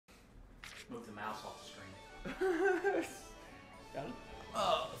Move the mouse off the screen. Got it.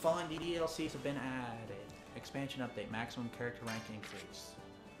 The following DLCs have been added. Expansion update, maximum character rank increase.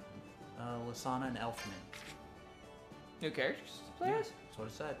 Lasana and Elfman. New characters to play as? That's what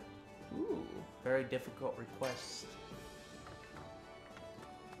it said. Ooh. Very difficult request.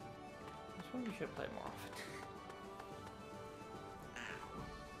 This one we should play more often.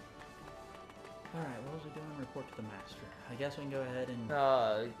 Alright, what was we doing? Report to the master. I guess we can go ahead and...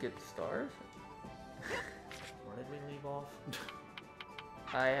 Get the stars? Where did we leave off?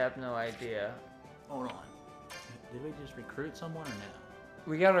 I have no idea. Hold on. Did we just recruit someone or no?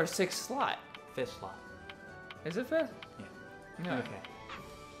 We got our 6th slot. 5th slot. Is it 5th? Yeah. No. Okay.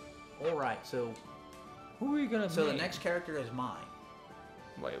 Alright, so... Who are you gonna So name? the next character is mine.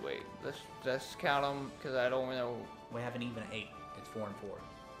 Wait. Let's count them, because I don't know. We have an even 8. It's 4 and 4.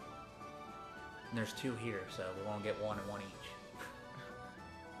 And there's 2 here, so we won't get 1 and 1 each.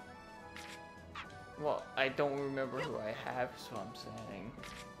 Well, I don't remember who I have, so I'm saying.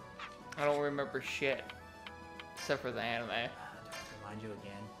 I don't remember shit. Except for the anime. To remind you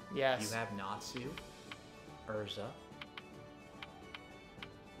again. Yes. You have Natsu, Erza,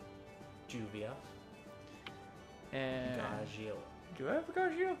 Juvia, And... Gajil. Do I have a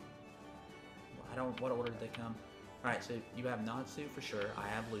Gajil? I don't... What order did they come? Alright, so you have Natsu for sure. I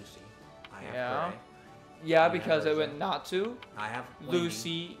have Lucy. I have Gray. Yeah, You because have it went Erza. Natsu, I have Wendy.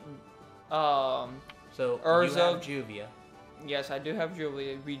 Lucy, So Erza. you have Juvia. yes, I do have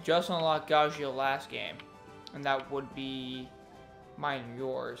Julia. We just unlocked Gajil last game. And that would be mine and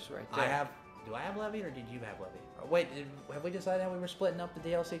yours right there. I have... Do I have Levy or did you have Levy? Wait, have we decided how we were splitting up the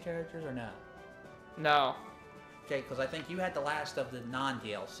DLC characters or no? No. Okay, because I think you had the last of the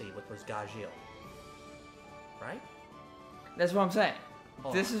non-DLC, which was Gajil. Right? That's what I'm saying.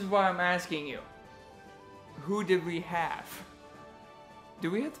 Hold This on. is why I'm asking you. Who did we have?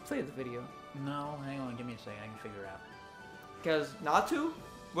 Do we have to play the video? No, hang on, give me a second, I can figure it out. Because Natsu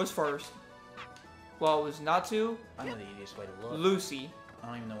was first. Well, it was Natsu, I know the easiest way to look. Lucy. I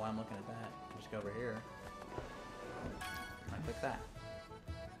don't even know why I'm looking at that. Just go over here. I click that.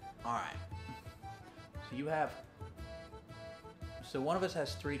 Alright. So you have... So one of us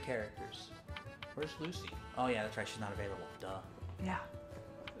has 3 characters. Where's Lucy? Oh yeah, that's right, she's not available. Duh. Yeah.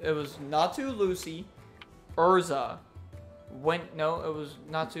 It was Natsu, Lucy, Erza. No, it was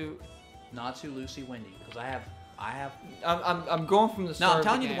Natsu. Natsu, Lucy, Wendy. Because I have... I'm going from the No, start. I'm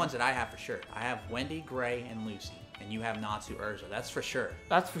telling of you the the game. ones that I have for sure. I have Wendy, Gray, and Lucy. And you have Natsu, Erza. That's for sure.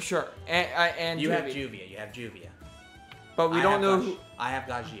 That's for sure. And You have Juvia. Juvia. You have Juvia. But we don't know who. I have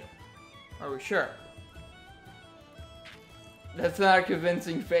Gajil. Are we sure? That's not a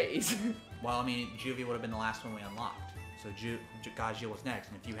convincing face. Well, I mean, Juvia would have been the last one we unlocked. So Gajil was next.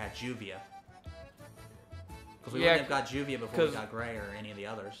 And if you had Juvia... Because we wouldn't have got Juvia before we got Gray or any of the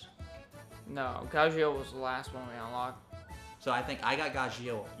others. No, Gajil was the last one we unlocked. So I think I got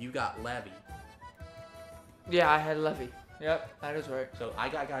Gajil. You got Levy. Yeah, I had Levy. Yep, that is right. So I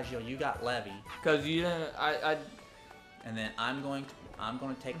got Gajil. You got Levy. Cause you didn't. And then I'm going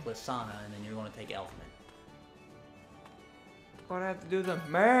to take Lasana, and then you're going to take Elfman. But I have to do the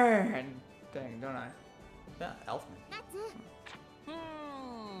man thing, don't I? Yeah, Elfman.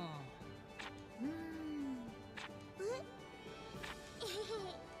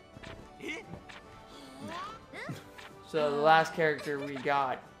 So the last character we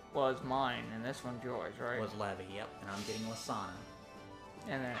got was mine, and this one's yours, right? Was Levy, yep. And I'm getting Lasana.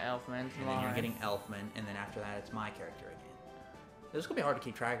 And then Elfman's And mine. then you're getting Elfman, and then after that, it's my character again. This is going to be hard to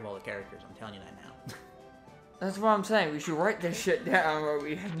keep track of all the characters, I'm telling you that now. That's what I'm saying. We should write this shit down where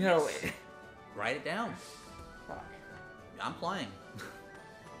we know it. Write it down. Fuck. I'm playing.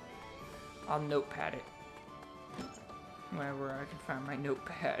 I'll notepad it. Whenever I can find my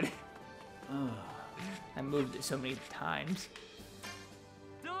notepad. I moved it so many times.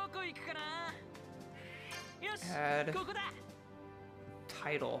 Add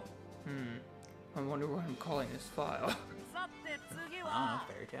title. I wonder what I'm calling this file. I don't know,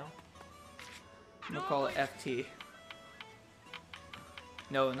 Fairy Tale. I'm gonna call it FT.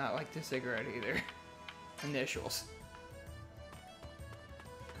 No, not like the cigarette either. Initials.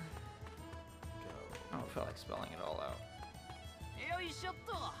 I don't feel like spelling it all out.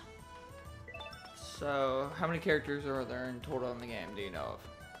 So, how many characters are there in total in the game? Do you know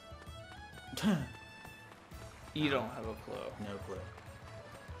of? You don't have a clue. No clue.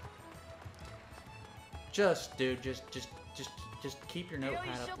 Just, dude, just keep your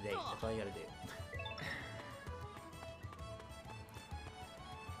notepad up to date. That's all you gotta do.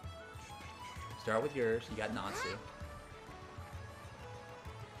 Start with yours. You got Natsu.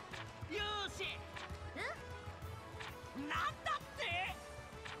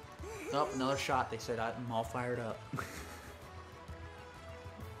 Oh, another shot. They said I'm all fired up.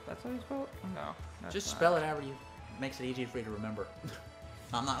 That's how you spell it? No. That's Just not. spell it however you makes it easier for you to remember.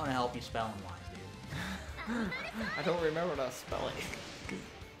 I'm not gonna help you spelling wise, dude. I don't remember how to spell it.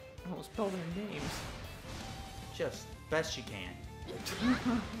 I don't spell their names. Just best you can.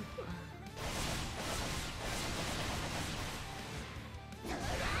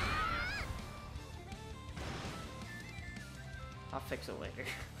 I'll fix it later.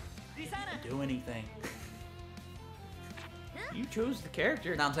 Didn't do anything. You chose the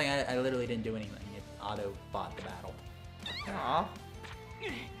character. No, I'm saying I literally didn't do anything. It auto bought the battle. Aw.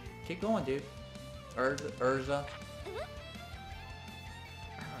 Keep going, dude. Erza.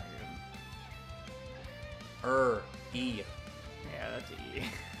 E. Yeah, that's E.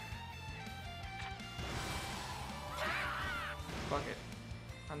 Fuck it.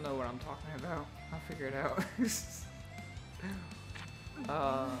 I know what I'm talking about. I'll figure it out.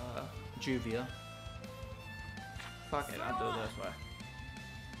 Juvia. Fuck it, I'll do it this way.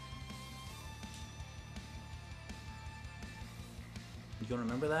 You gonna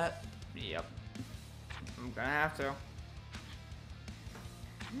remember that? Yep. I'm gonna have to.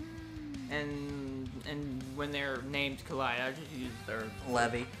 And when their names collide, I just use their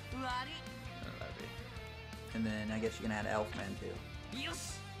Levy. Levy. And then I guess you can add Elfman too.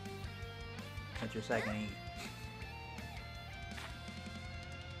 Yes. That's your second E.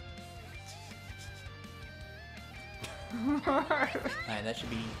 Alright, that should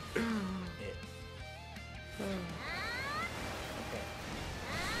be it. Okay.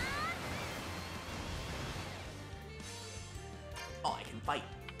 Oh, I can fight.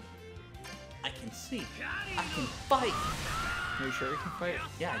 I can see. I can fight. Are you sure you can fight?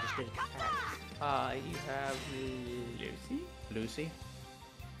 Yeah, I just did attack. You have Lucy? Lucy?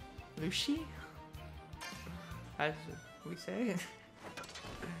 Lucy? As we say it.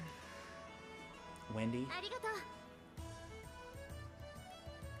 Wendy?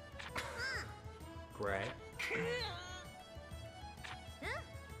 Gray?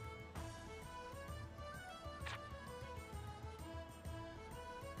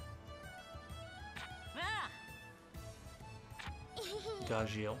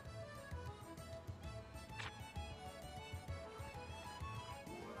 Gajiel?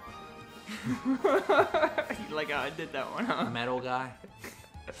 Like how I did that one, huh? Metal guy?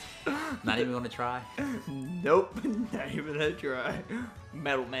 Not even gonna try? Nope, not even gonna try.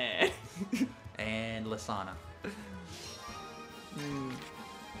 Metal Man. And Lasana.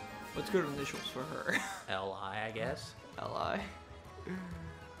 What's good initials for her? L.I., I guess. L.I.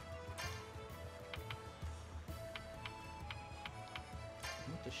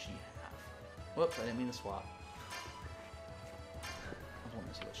 What does she have? Whoops, I didn't mean to swap. I was wanting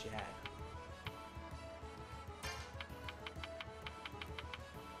to see what she had.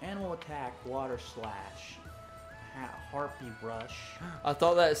 Animal attack, water slash, harpy rush. I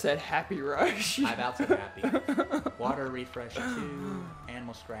thought that said Happy Rush. I about said happy. Water refresh 2,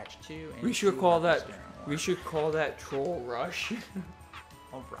 animal scratch 2, and We should 2 call harpy that. steering We wheel. should call that Troll Rush.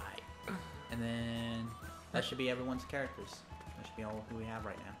 All right. And then that should be everyone's characters. That should be all who we have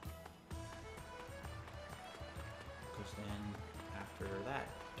right now. Because then after that,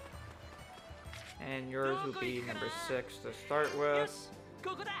 And yours would be number 6 to start with.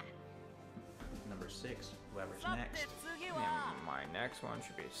 number 6, whoever's next. And my next one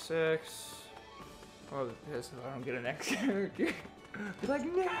should be 6. Oh, this if I don't get a next character. Be like,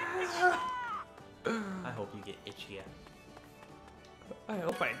 no! I hope you get Ichia. I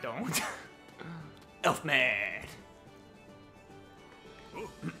hope I don't. Elfman!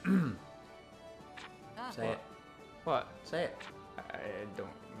 Say it. What? Say it. I don't.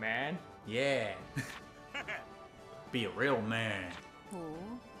 Man? Yeah. Be a real man.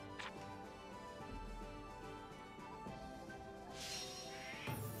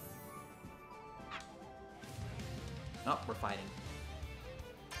 Oh, we're fighting.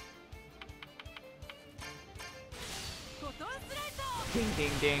 Ding,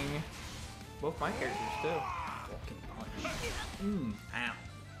 ding, ding. Both my characters, too. Walking punch. Ow.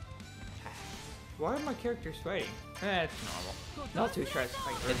 Attack. Why are my characters fighting? It's normal. Not too tries to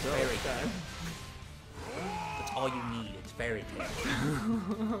fight It's Erza all very the time. That's all you need. It's fairy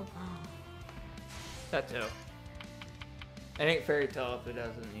tale. That too. It ain't fairy tale if it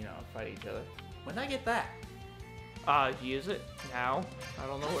doesn't, you know, fight each other. When did I get that? Use it now. I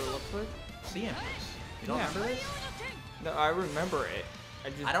don't know what it looks like. See him. You don't Yeah. remember this? No, I remember it. I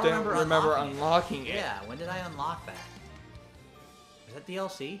just I don't don't remember unlocking it. Yeah, when did I unlock that? Is that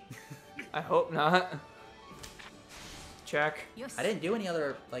DLC? I hope not. Check. I didn't do any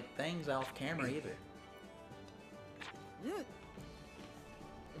other like things off camera either.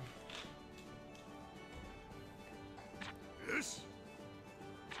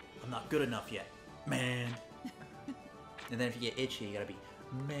 not good enough yet, man. And then if you get itchy, you gotta be,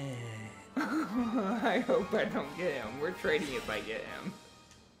 man. I hope I don't get him. We're trading if I get him.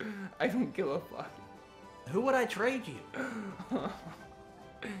 I don't give a fuck. Who would I trade you?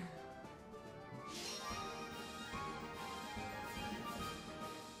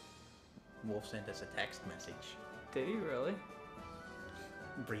 Wolf sent us a text message. Did he really?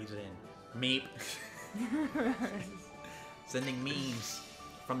 Breathes it in. Meep. Sending memes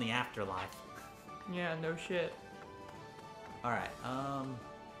from the afterlife. Yeah, no shit. Alright, oh,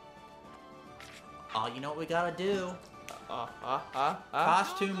 you know what we gotta do?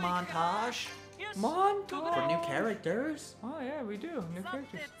 Costume montage Montage! for new characters. Oh yeah, we do. New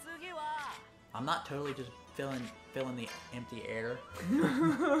characters. I'm not totally just filling the empty air.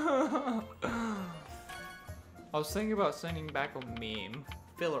 I was thinking about sending back a meme.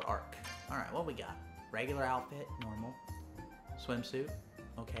 Filler arc. Alright, what we got? Regular outfit, normal. Swimsuit,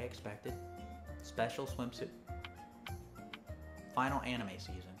 okay, expected. Special swimsuit. Final anime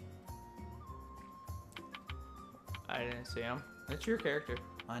season. I didn't see him. That's your character.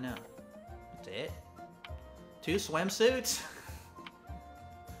 I know. That's it? 2 swimsuits?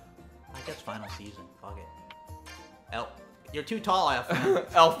 I guess final season. Fuck it. You're too tall, Elfman.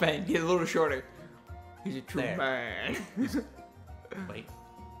 Elfman, get a little shorter. He's a true There. man. Wait,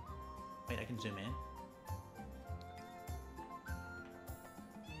 I can zoom in.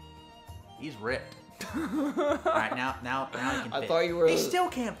 He's ripped. Alright, now he can fit. I thought you were. He still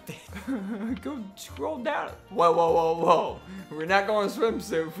can't fit. Go scroll down. Whoa, whoa, whoa, whoa. We're not going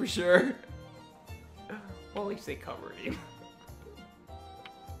swimsuit for sure. Well, at least they covered him.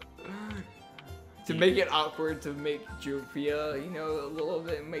 To make it awkward, to make Jupia, you know, a little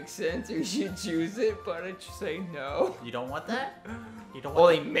bit make sense, you should choose it, but I just say no. You don't want that? You don't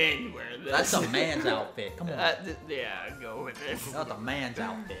want Only men wear this. That's a man's outfit. Come on. Yeah, go with it. That's a man's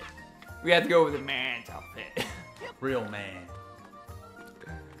outfit. We have to go with a man's outfit. Real man.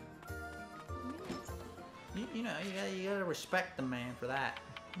 You know, you gotta respect the man for that.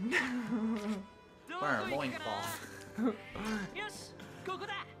 Wearing a loincloth.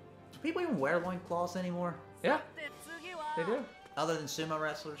 Do people even wear loincloths anymore? Yeah, they do. Other than sumo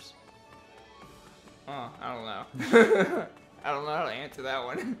wrestlers? Oh, I don't know. I don't know how to answer that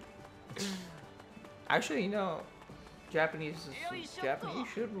one. Actually, you know, Japanese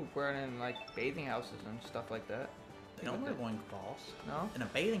should wear it in like bathing houses and stuff like that. They don't wear loincloths. No? In a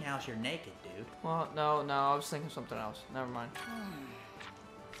bathing house, you're naked, dude. Well, no, I was thinking something else. Never mind.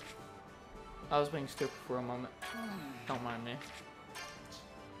 I was being stupid for a moment. Don't mind me.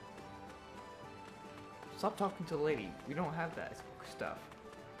 Stop talking to the lady. We don't have that stuff.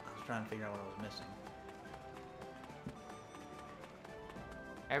 I was trying to figure out what I was missing.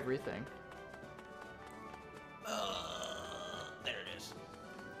 Everything. There it is.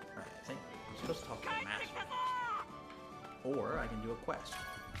 Alright, I think I'm supposed to talk to the master. Or I can do a quest.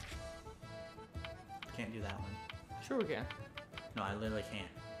 Can't do that one. Sure we can. No, I literally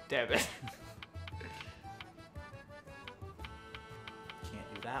can't. Damn it.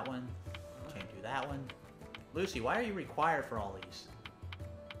 Can't do that one. Can't do that one. Lucy, why are you required for all these?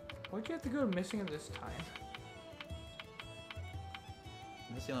 Why'd you have to go missing at this time?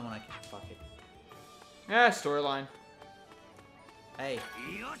 That's the only one I can. Fuck it. Yeah, storyline. Hey,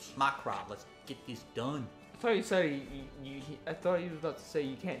 Macrob, let's get these done. I thought you said I thought you was about to say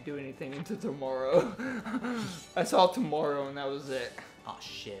you can't do anything until tomorrow. I saw tomorrow and that was it. Oh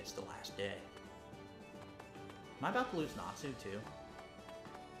shit, it's the last day. Am I about to lose Natsu too?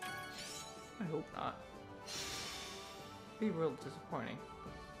 I hope not. Be real disappointing.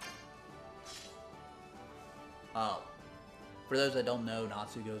 Oh. For those that don't know,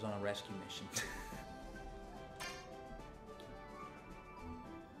 Natsu goes on a rescue mission.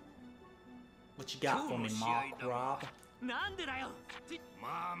 What you got for me, Macrob?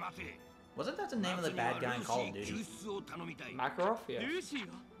 Wasn't that the name of the bad guy in Call of Duty? Makarov? Yeah.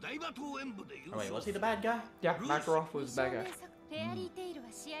 Oh wait, was he the bad guy? Yeah, Makarov was the bad guy.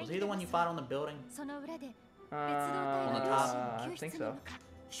 Was he the one you fought on the building? On the top? I think so.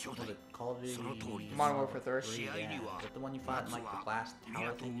 Was it Call of Duty? Modern Warfare 3. Yeah. Was it the one you fought in like the glass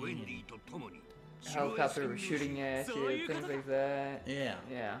tower thingy? Helicopter was shooting at you, things like that. Yeah.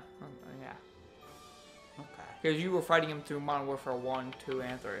 Yeah. Yeah. Okay. Because you were fighting him through Modern Warfare 1, 2,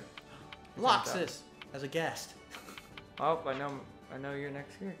 and 3. Loxus as a guest. Oh, I know your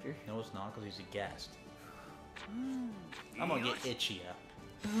next character. No, it's not because he's a guest. I'm gonna get Ichia.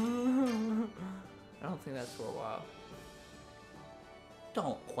 I don't think that's for a while.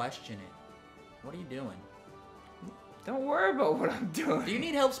 Don't question it. What are you doing? Don't worry about what I'm doing. Do you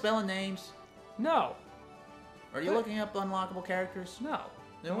need help spelling names? No. Are you looking up unlockable characters? No.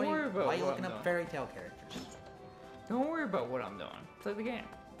 Don't worry about why are you what looking I'm up doing. fairy tale characters? Don't worry about what I'm doing. Play the game.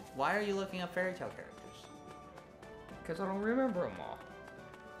 Why are you looking up fairy tale characters? Because I don't remember them all.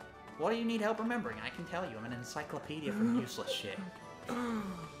 What do you need help remembering? I can tell you. I'm an encyclopedia for useless shit.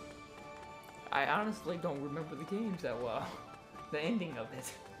 I honestly don't remember the games that well. The ending of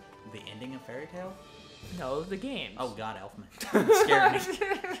it. The ending of Fairy Tale? No, the games. Oh god, Elfman. It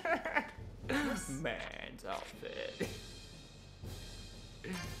scared me. Man's outfit.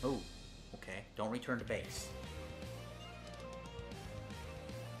 Oh, okay. Don't return to base.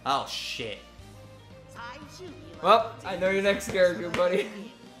 Oh shit. Well, I know your next character, buddy.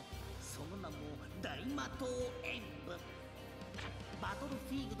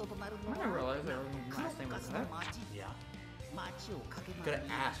 I didn't realize my last name was that. Yeah. Could have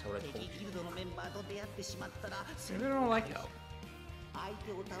asked, I would have told you. Maybe I don't like help.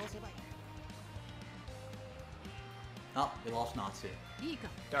 Oh, we lost Natsu.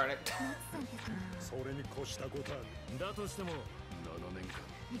 Darn it.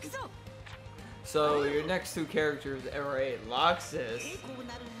 So your next two characters are a Loxus.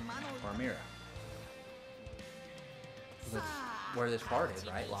 Or Mira. That's where this part is,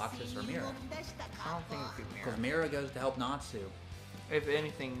 right? Loxus or Mira. I don't think it'd be Because Mira. Mira goes to help Natsu. If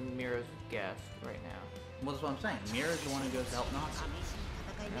anything, Mira's gassed right now. Well, that's what I'm saying. Mira's the one who goes to help Natsu.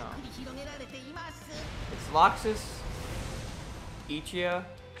 No. It's Loxus, Ichia,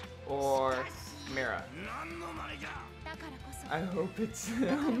 or Mira. I hope it's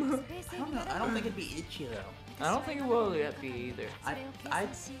him. I don't think it'd be Ichi though. I don't think it will yet be either. I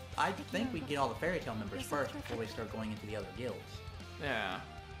think we'd get all the Fairy Tale members first before we start going into the other guilds. Yeah,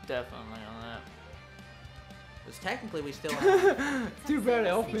 definitely on that. Because technically we still have... Too bad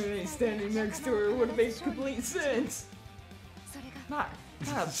Elfman ain't standing next to her. It would have made complete sense. Not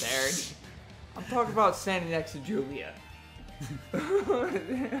there. I'm talking about standing next to Julia.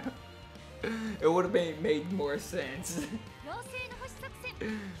 It would have made more sense.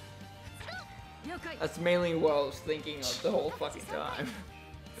 That's mainly what I was thinking of the whole fucking time.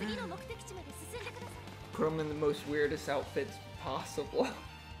 Put them in the most weirdest outfits possible.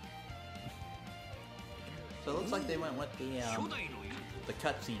 So it looks like they went with the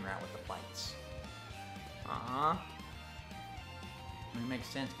cutscene route with the fights. Uh-huh. I mean, it makes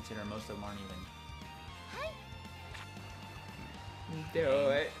sense considering most of them aren't even... Do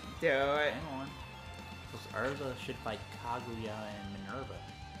it. Do it. Hang on. Because Erza should fight Kaguya and Minerva.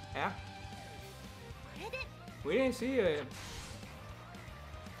 Yeah. We didn't see a...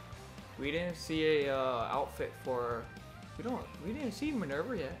 We didn't see a outfit for... We didn't see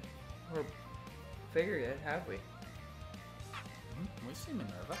Minerva yet. Or figure yet, have we? We've seen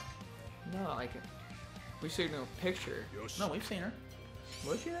Minerva. No, like... We seen her picture. No, we've seen her.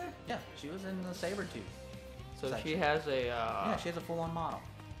 Was she there? Yeah, she was in the Saber Tooth. So section. she has a... Yeah, she has a full-on model.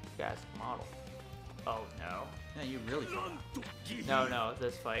 Gas model. Oh, no. Yeah, you really forgot. No,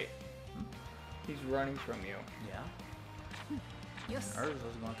 this fight. He's running from you. Yeah. And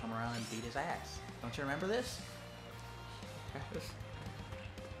Erza's gonna come around and beat his ass. Don't you remember this?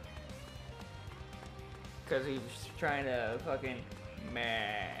 Because he was trying to fucking...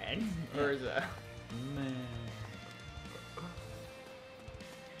 Man. Erza. Man.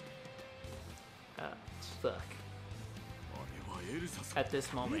 Fuck. At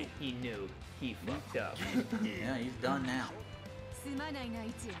this moment, he knew he fucked up. Yeah, he's done now.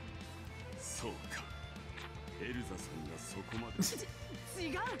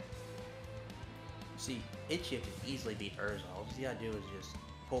 See, Ichia could easily beat Erza. All you gotta do is just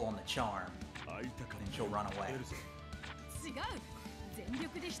pull on the charm, and she'll run away.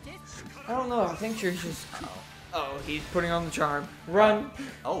 I don't know, I think she's just... Oh, he's putting on the charm. Run!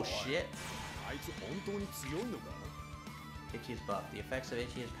 Oh shit! Ichia's buff. The effects of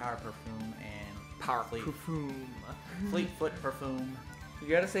Ichia's power perfume and Power fleet perfume. foot perfume. You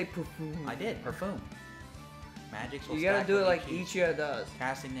gotta say perfume. I did perfume. Magics will You gotta stack do it with like Ichi's. Ichia does.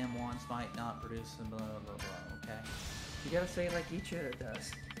 Casting them once might not produce blah blah blah. Okay. You gotta say it like Ichia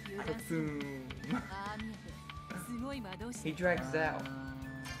does. Perfume. He drags it out.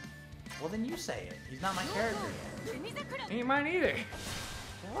 Well then you say it. He's not my character yet. Ain't mine either.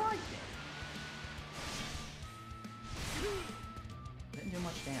 Right then. Didn't do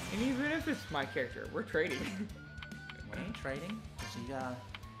much damage. And even if it's my character, we're trading. We ain't trading. So you gotta,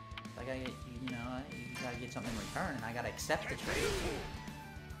 you gotta get something in return, and I gotta accept the trade.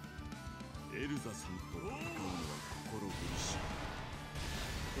 He's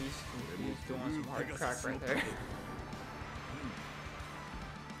doing some hard crack right there.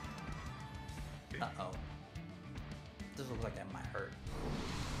 Uh-oh. This looks like that might hurt.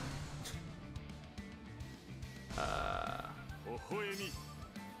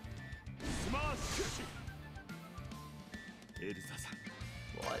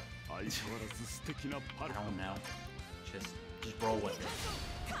 What? I don't know. Just roll with it.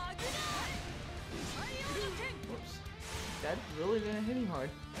 Whoops. That really didn't hit him hard.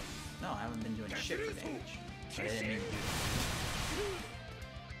 No, I haven't been doing shit for damage. But I didn't mean to do that.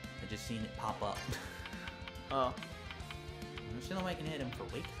 I just seen it pop up. Oh. I'm still making hit him for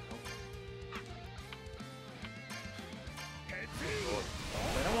weak though.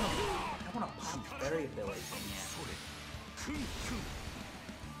 But I don't want to pump berry ability thing yet.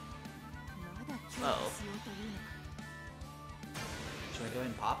 Uh-oh. Should I go ahead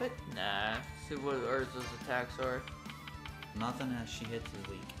and pop it? Nah. See what Erza's attacks are. Nothing as she hits is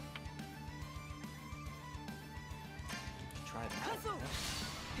weak. Let's try that.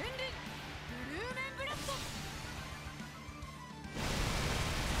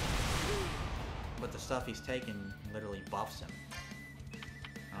 But the stuff he's taking literally buffs him.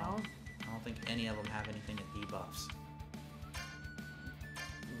 How? I don't think any of them have anything that debuffs.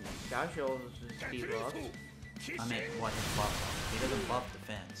 Gashio is just debuffs. I meant what his buff are. He doesn't buff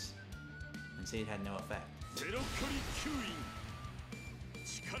defense. And see, it had no effect. Did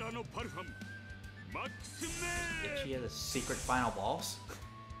she have a secret final boss?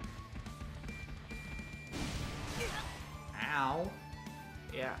 Ow.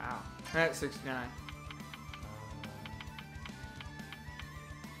 Yeah, ow. At 69.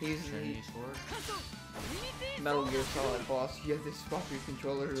 He's Trinity sword. the Metal Gear Solid boss. You have to swap your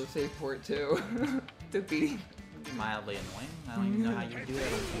controller to the save port too. To beat him. It'd be mildly annoying. I don't even know how you do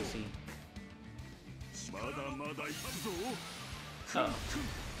that on PC. Oh.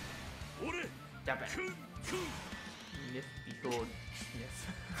 Stop it. Nif behold. Nif.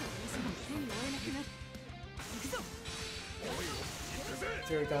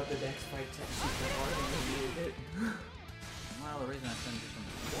 Turns out the next fight's super hard and we needed it. Well, the reason I send you some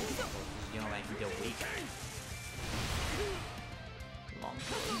is, you know, I can go weak. Long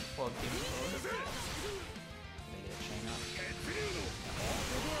sword. Well, game sword. They get a chain up.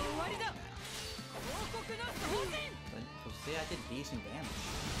 But, well, see, I did decent damage.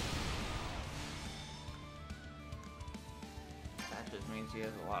 That just means he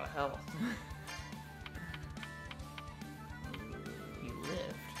has a lot of health. He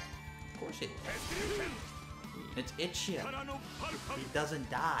lived. Of course it is. It's itchy. He doesn't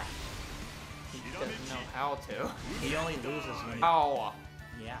die. He doesn't know how to. He only loses when he... Ow!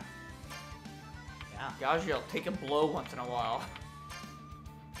 Yeah. Yeah. Gagio, take a blow once in a while.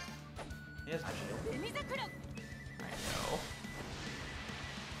 He has no shield. I know.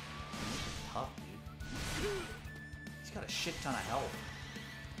 This is tough, dude. He's got a shit ton of health.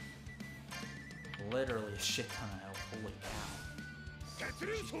 Literally a shit ton of health. Holy cow.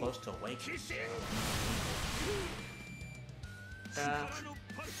 She's close to awakening. That's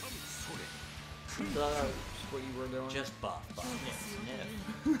what you were doing. Just buff. Sniff.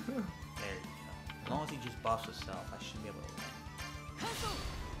 There you go. As long as he just buffs himself, I should be able to win.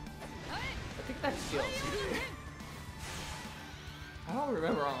 I think that's DLC. I don't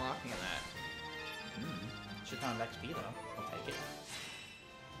remember unlocking that. Shit ton of XP though. I'll take it.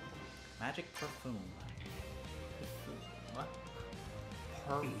 Magic perfume. What?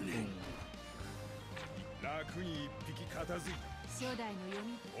 Perfume.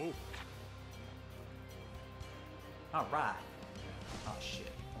 Alright. Oh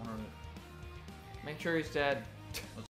shit. Make sure he's dead.